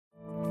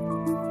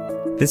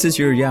This is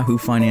your Yahoo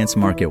Finance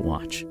Market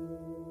Watch.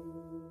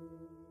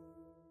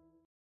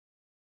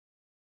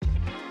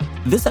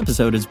 This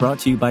episode is brought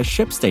to you by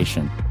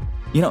ShipStation.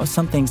 You know,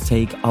 some things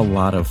take a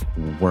lot of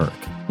work,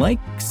 like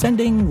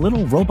sending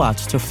little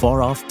robots to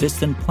far-off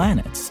distant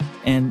planets.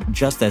 And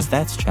just as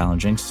that's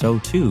challenging, so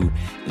too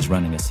is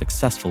running a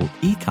successful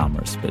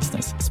e-commerce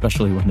business,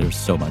 especially when there's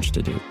so much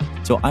to do.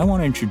 So I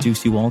want to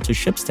introduce you all to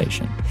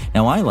ShipStation.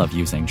 Now, I love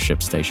using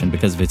ShipStation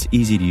because of its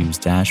easy-to-use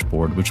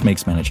dashboard, which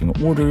makes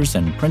managing orders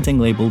and printing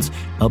labels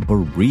a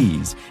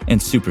breeze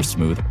and super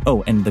smooth.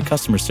 Oh, and the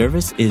customer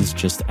service is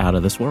just out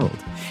of this world.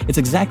 It's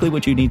exactly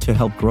what you need to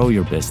help grow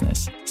your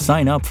business.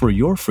 Sign up for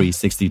your free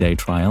 60-day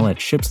trial at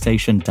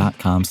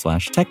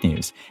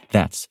shipstation.com/technews.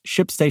 That's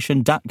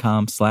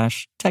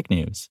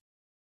shipstation.com/technews.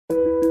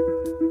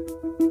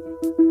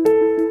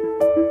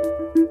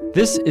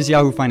 This is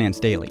Yahoo Finance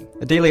Daily,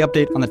 a daily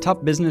update on the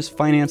top business,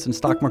 finance, and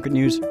stock market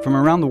news from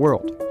around the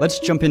world. Let's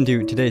jump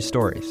into today's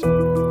stories.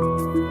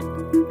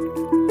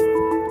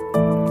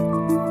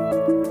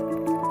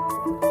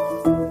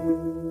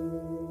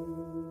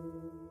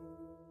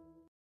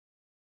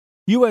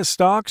 U.S.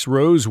 stocks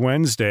rose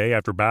Wednesday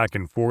after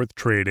back-and-forth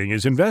trading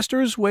as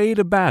investors weighed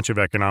a batch of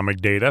economic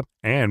data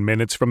and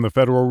minutes from the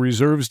Federal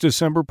Reserve's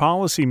December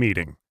policy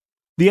meeting.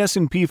 The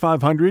S&P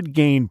 500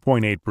 gained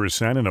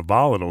 0.8% in a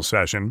volatile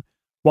session,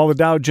 while the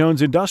Dow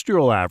Jones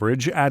Industrial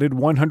Average added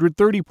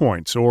 130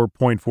 points, or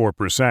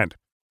 0.4%.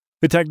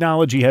 The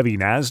technology-heavy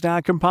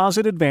NASDAQ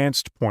Composite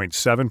advanced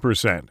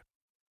 0.7%.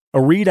 A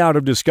readout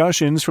of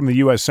discussions from the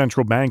U.S.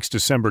 Central Bank's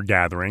December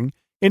gathering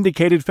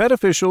indicated Fed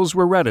officials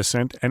were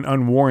reticent and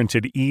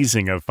unwarranted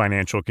easing of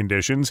financial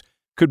conditions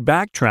could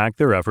backtrack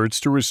their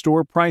efforts to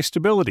restore price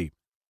stability,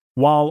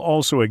 while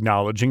also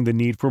acknowledging the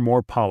need for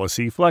more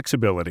policy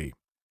flexibility.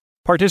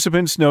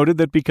 Participants noted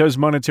that because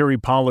monetary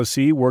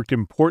policy worked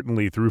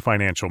importantly through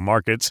financial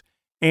markets,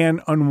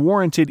 and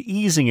unwarranted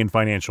easing in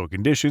financial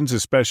conditions,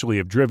 especially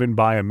if driven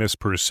by a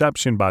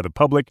misperception by the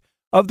public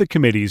of the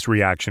committee's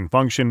reaction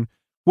function,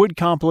 would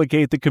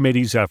complicate the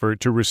committee's effort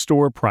to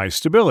restore price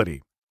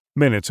stability.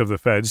 Minutes of the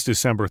Fed's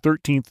December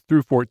 13th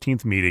through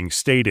 14th meeting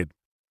stated.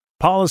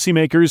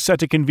 Policymakers set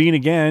to convene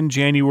again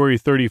January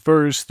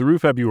 31st through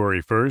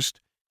February 1st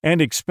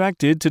and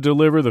expected to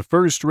deliver the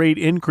first rate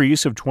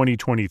increase of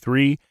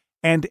 2023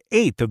 and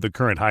eighth of the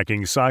current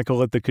hiking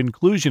cycle at the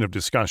conclusion of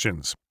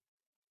discussions.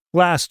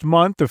 Last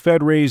month, the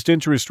Fed raised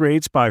interest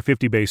rates by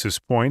 50 basis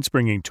points,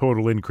 bringing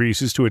total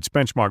increases to its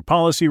benchmark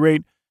policy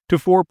rate to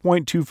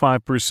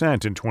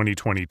 4.25% in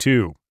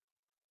 2022.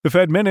 The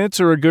Fed minutes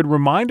are a good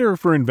reminder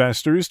for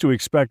investors to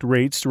expect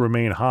rates to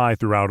remain high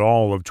throughout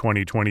all of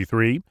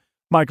 2023.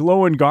 Mike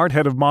Lowengardt,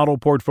 head of model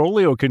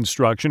portfolio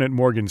construction at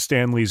Morgan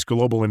Stanley's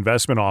Global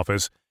Investment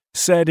Office,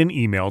 said in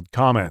emailed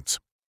comments.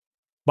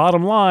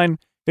 Bottom line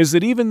is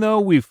that even though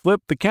we've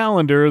flipped the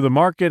calendar, the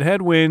market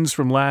headwinds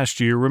from last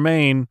year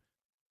remain.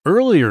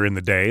 Earlier in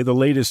the day, the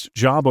latest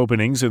Job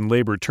Openings and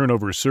Labor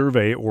Turnover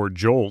Survey, or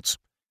JOLTS,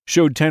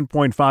 showed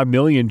 10.5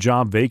 million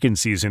job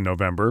vacancies in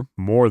November,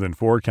 more than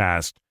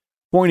forecast,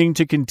 pointing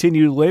to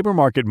continued labor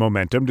market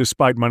momentum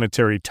despite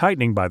monetary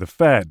tightening by the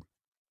Fed.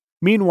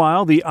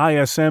 Meanwhile, the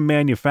ISM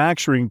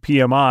manufacturing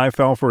PMI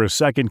fell for a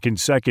second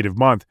consecutive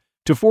month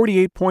to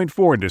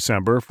 48.4 in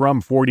December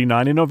from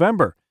 49 in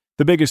November,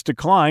 the biggest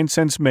decline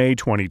since May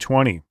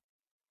 2020.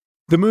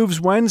 The moves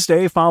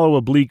Wednesday follow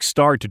a bleak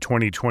start to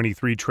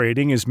 2023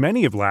 trading as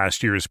many of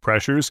last year's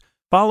pressures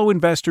follow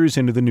investors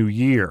into the new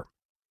year.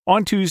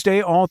 On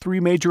Tuesday, all three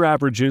major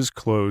averages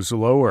close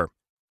lower.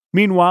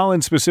 Meanwhile,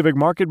 in specific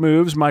market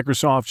moves,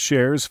 Microsoft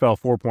shares fell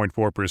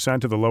 4.4%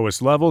 to the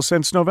lowest level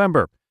since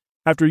November,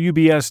 after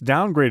UBS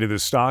downgraded the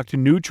stock to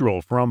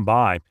neutral from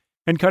buy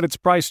and cut its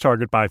price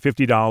target by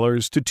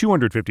 $50 to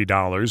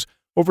 $250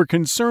 over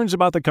concerns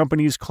about the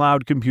company's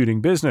cloud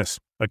computing business,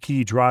 a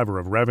key driver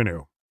of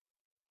revenue.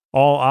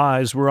 All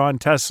eyes were on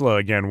Tesla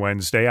again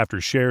Wednesday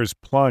after shares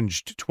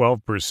plunged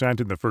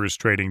 12% in the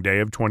first trading day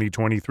of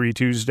 2023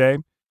 Tuesday.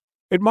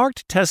 It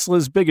marked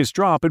Tesla's biggest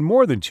drop in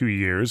more than 2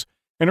 years,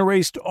 and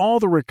erased all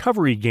the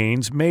recovery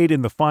gains made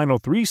in the final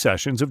three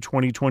sessions of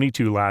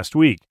 2022 last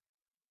week.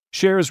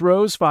 Shares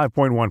rose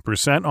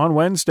 5.1% on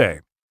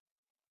Wednesday.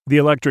 The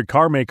electric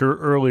car maker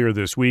earlier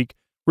this week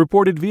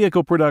reported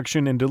vehicle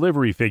production and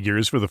delivery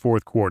figures for the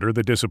fourth quarter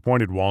that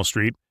disappointed Wall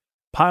Street,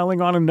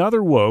 piling on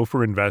another woe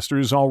for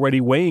investors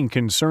already weighing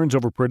concerns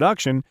over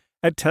production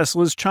at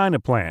Tesla's China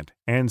plant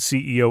and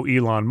CEO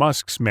Elon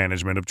Musk's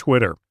management of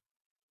Twitter.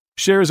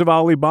 Shares of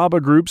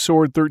Alibaba Group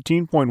soared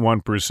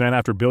 13.1%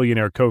 after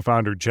billionaire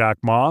co-founder Jack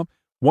Ma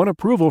won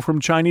approval from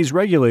Chinese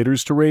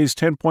regulators to raise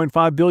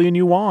 10.5 billion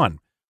yuan,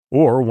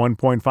 or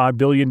 $1.5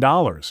 billion,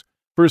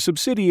 for a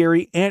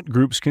subsidiary Ant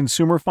Group's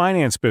consumer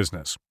finance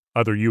business.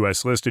 Other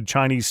U.S.-listed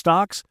Chinese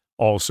stocks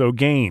also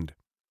gained.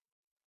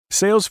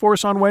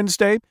 Salesforce on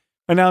Wednesday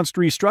announced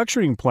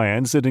restructuring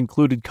plans that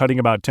included cutting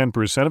about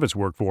 10% of its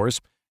workforce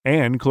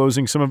and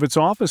closing some of its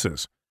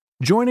offices,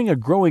 joining a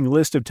growing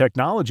list of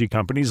technology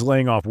companies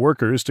laying off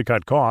workers to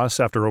cut costs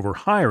after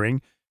overhiring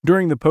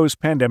during the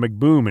post-pandemic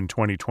boom in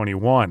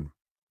 2021.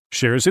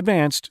 Shares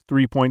advanced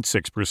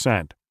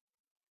 3.6%.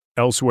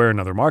 Elsewhere in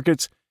other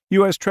markets,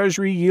 U.S.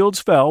 Treasury yields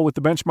fell with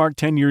the benchmark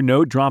 10-year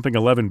note dropping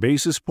 11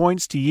 basis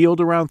points to yield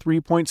around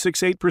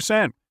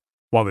 3.68%,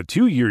 while the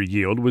 2-year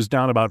yield was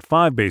down about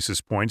 5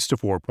 basis points to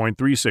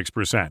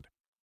 4.36%.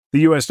 The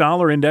U.S.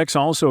 dollar index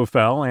also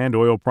fell and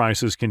oil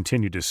prices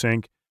continued to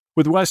sink,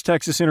 with West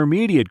Texas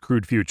Intermediate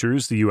crude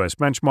futures, the U.S.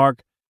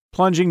 benchmark,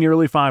 plunging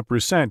nearly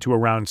 5% to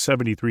around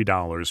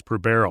 $73 per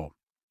barrel.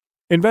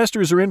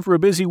 Investors are in for a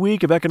busy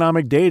week of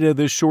economic data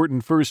this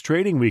shortened first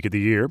trading week of the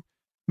year.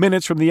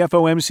 Minutes from the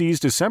FOMC's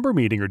December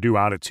meeting are due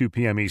out at 2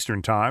 p.m.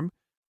 Eastern Time.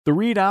 The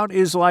readout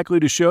is likely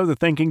to show the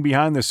thinking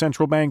behind the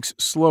central bank's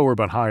slower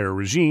but higher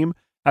regime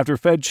after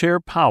Fed Chair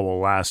Powell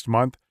last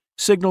month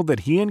signaled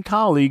that he and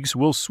colleagues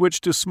will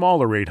switch to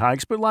smaller rate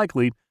hikes but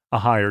likely a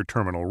higher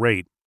terminal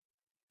rate.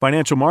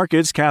 Financial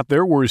markets capped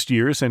their worst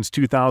year since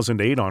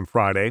 2008 on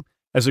Friday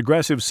as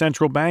aggressive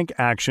central bank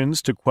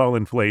actions to quell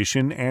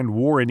inflation and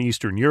war in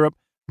Eastern Europe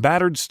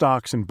battered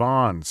stocks and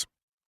bonds.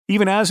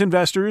 Even as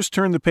investors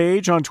turn the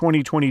page on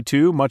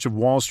 2022, much of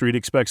Wall Street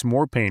expects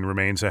more pain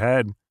remains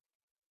ahead.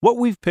 What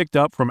we've picked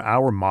up from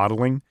our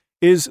modeling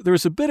is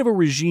there's a bit of a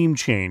regime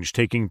change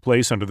taking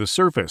place under the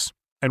surface,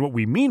 and what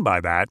we mean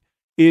by that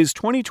is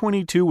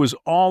 2022 was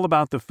all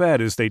about the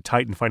Fed as they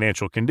tightened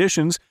financial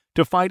conditions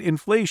to fight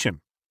inflation.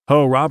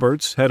 Ho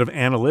Roberts, head of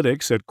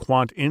analytics at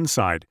Quant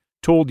Insight,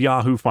 told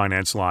Yahoo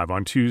Finance Live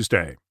on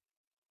Tuesday.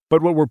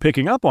 But what we're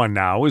picking up on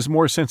now is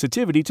more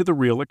sensitivity to the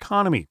real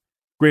economy,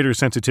 greater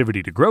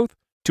sensitivity to growth,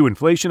 to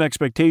inflation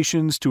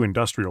expectations, to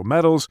industrial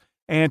metals,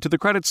 and to the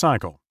credit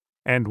cycle.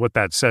 And what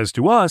that says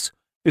to us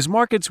is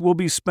markets will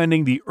be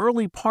spending the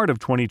early part of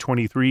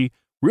 2023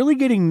 really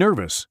getting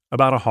nervous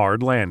about a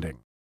hard landing.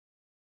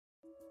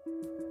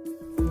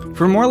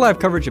 For more live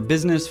coverage of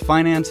business,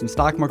 finance, and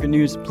stock market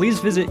news, please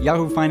visit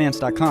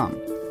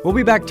yahoofinance.com. We'll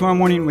be back tomorrow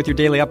morning with your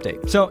daily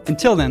update. So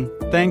until then,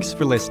 thanks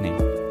for listening.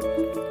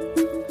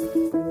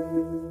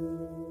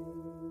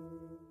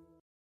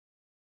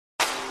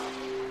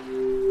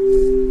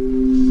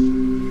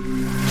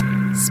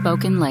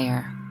 Spoken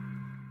Layer.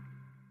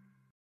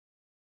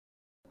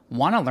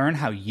 Want to learn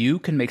how you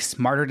can make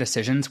smarter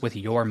decisions with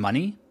your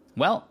money?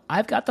 Well,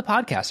 I've got the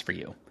podcast for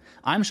you.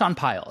 I'm Sean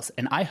Piles,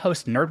 and I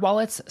host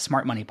NerdWallet's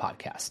Smart Money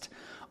Podcast.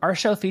 Our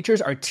show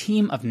features our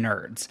team of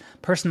nerds,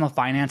 personal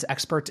finance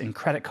experts in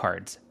credit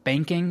cards,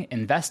 banking,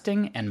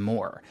 investing, and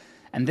more.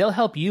 And they'll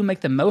help you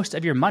make the most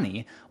of your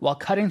money while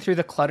cutting through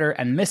the clutter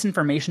and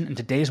misinformation in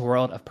today's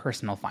world of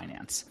personal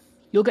finance.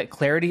 You'll get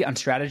clarity on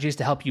strategies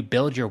to help you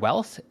build your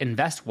wealth,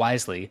 invest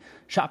wisely,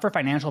 shop for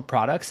financial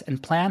products,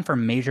 and plan for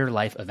major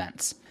life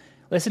events.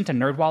 Listen to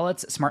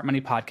NerdWallet's Smart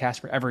Money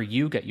Podcast wherever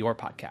you get your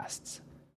podcasts.